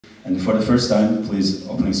And for the first time, please,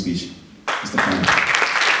 opening speech, Mr. Kenan.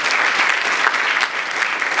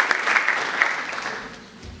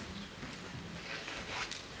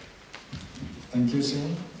 Thank you,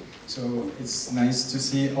 Shane. So it's nice to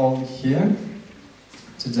see all here.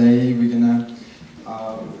 Today we're gonna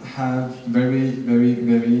have very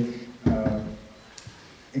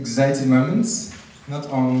exciting moments, not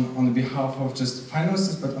on the behalf of just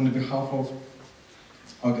finalists, but on the behalf of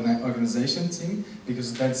organization team,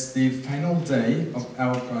 because that's the final day of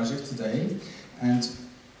our project today. And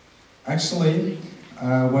actually,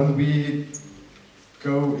 when we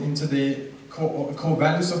go into the core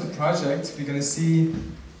values of the project, we're going to see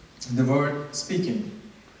the word speaking.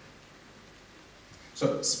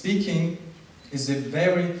 So speaking is a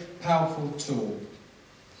very powerful tool.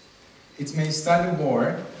 It may start a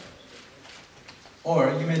war,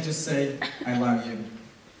 or you may just say, I love you.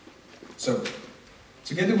 So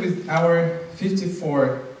together with our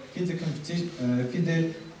 54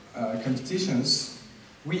 FIDE competitions,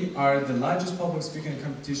 we are the largest public speaking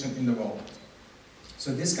competition in the world.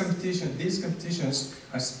 So these competitions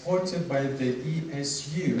are supported by the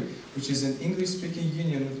ESU, which is an English-speaking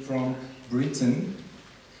union from Britain,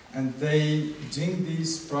 and they doing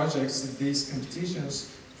these projects, these competitions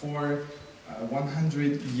for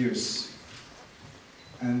 100 years.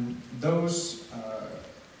 And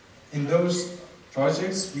in those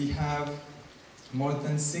projects, we have more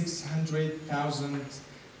than 600,000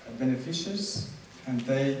 beneficiaries, and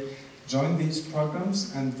they join these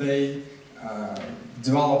programs and they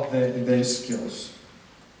develop their skills.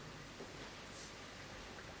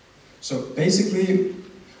 So basically,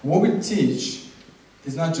 what we teach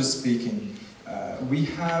is not just speaking. We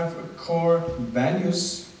have core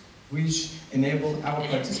values which enable our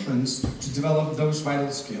participants to develop those vital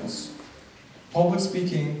skills: public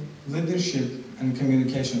speaking, leadership, and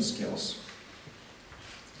communication skills.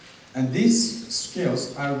 And these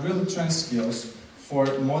skills are really trend skills for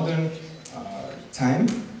modern time.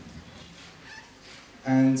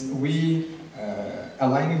 And we,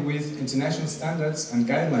 aligning with international standards and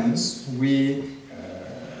guidelines, we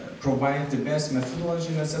provide the best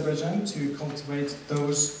methodology in Azerbaijan to cultivate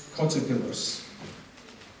those culture pillars.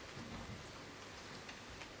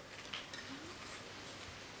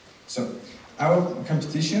 So, our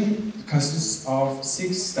competition consists of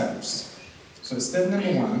 6 steps. So step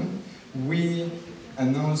number 1, we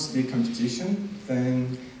announce the competition,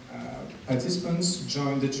 then participants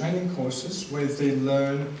join the training courses where they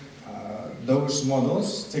learn those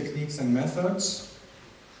models, techniques and methods.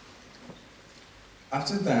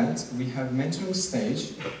 After that, we have mentoring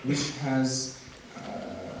stage, which has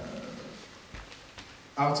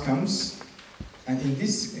outcomes. And in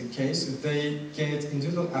this case, they get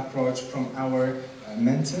individual approach from our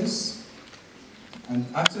mentors. And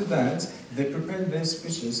after that, they prepare their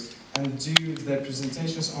speeches and do their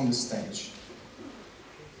presentations on the stage.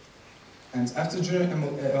 And after jury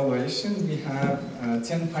evaluation, we have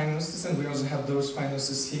 10 finalists, and we also have those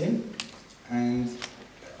finalists here. And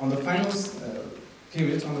on the final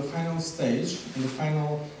period, on the final stage, in the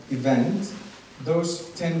final event, those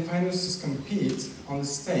 10 finalists compete on the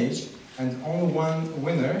stage, and only one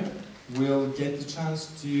winner will get the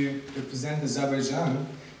chance to represent Azerbaijan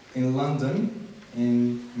in London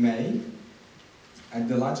in May at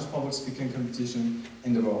the largest public speaking competition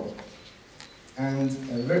in the world. And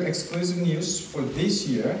very exclusive news for this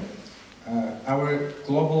year, our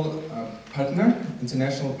global partner,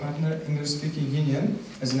 international partner, English-speaking union,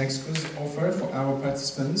 has an exclusive offer for our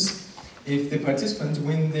participants. If the participants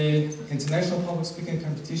win the international public speaking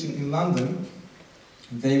competition in London,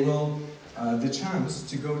 they will the chance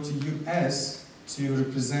to go to US to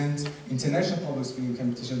represent international public speaking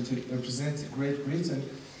competition, to represent Great Britain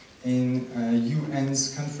in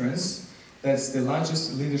UN's conference. That's the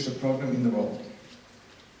largest leadership program in the world.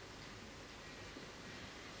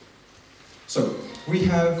 So we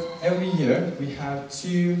have, every year, we have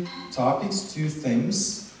 2 topics, 2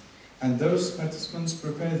 themes, and those participants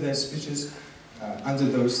prepare their speeches under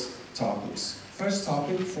those topics. First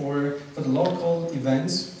topic for the local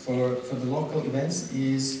events,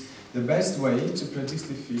 is the best way to predict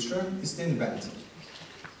the future is to invent.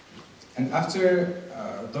 And after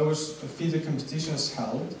those FIDE competitions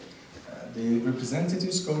held, the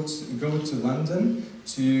representatives go to London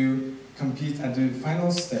to compete at the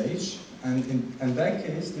final stage, and in that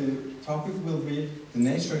case, the topic will be "The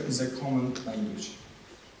nature is a common language."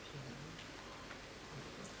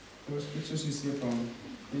 Those pictures you see from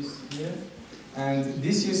this year. And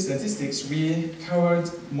this year's statistics, we covered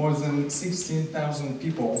more than 16,000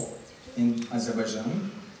 people in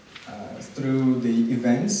Azerbaijan through the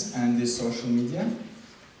events and the social media.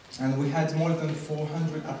 And we had more than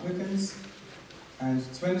 400 applicants, and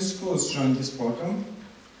 20 schools joined this program,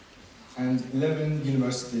 and 11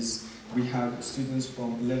 universities. We have students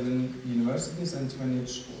from 11 universities and 20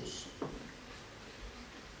 schools.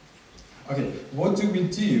 Okay, what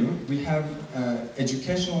do? We have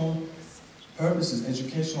educational purposes,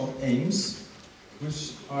 educational aims,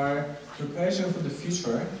 which are preparation for the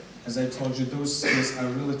future. As I told you, those skills are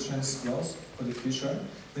really trend skills for the future.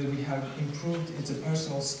 Then we have improved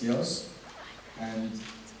interpersonal skills and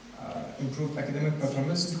improved academic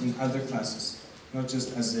performances in other classes, not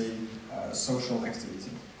just as a social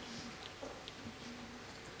activity.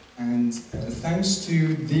 And thanks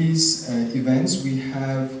to these events, we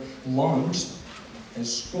have launched a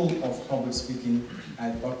School of Public Speaking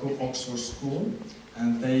at Baku Oxford School,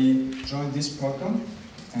 and they joined this program,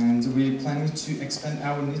 and we're planning to expand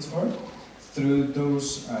our network through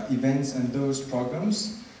those events and those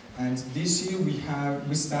programs. And this year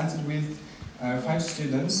we started with 5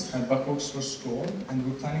 students at Baku Oxford School, and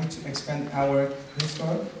we're planning to expand our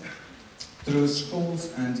network through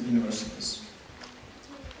schools and universities.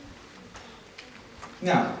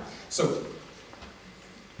 Now, so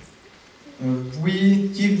we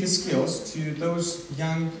give the skills to those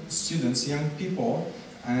young students, young people,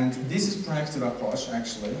 and this is proactive approach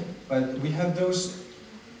actually, but we have those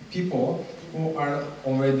people who are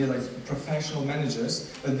already like professional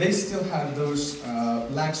managers, but they still have those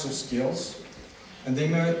lacks of skills, and they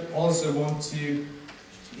may also want to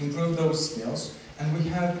improve those skills. And we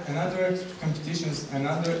have another competitions,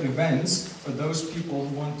 another events for those people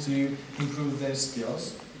who want to improve their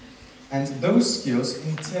skills. And those skills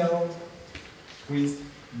entail with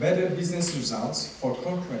better business results for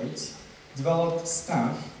corporates, developed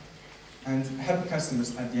staff, and happy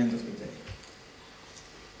customers at the end of the day.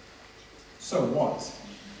 So what?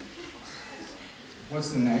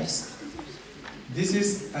 What's the next? This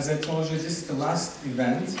is, as I told you, this is the last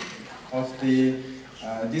event of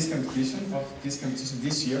this competition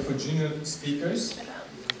this year for junior speakers.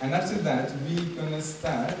 And after that, we're gonna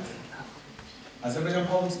start Azerbaijan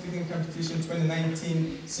Public Speaking Competition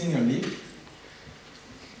 2019 Senior League.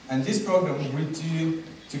 And this program we do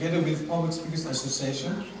together with Public Speakers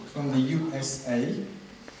Association from the USA.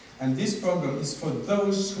 And this program is for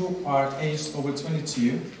those who are aged over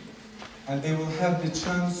 22, and they will have the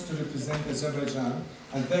chance to represent Azerbaijan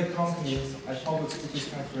and their companies at Public Speakers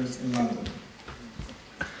Conference in London.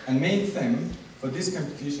 And main theme for this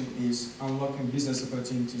competition is unlocking business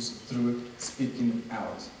opportunities through speaking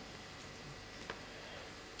out.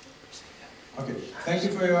 Okay, thank you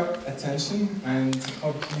for your attention, and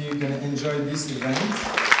hope you're going to enjoy this event.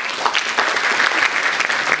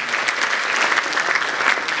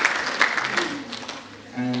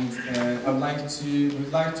 And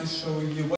we'd like to show you what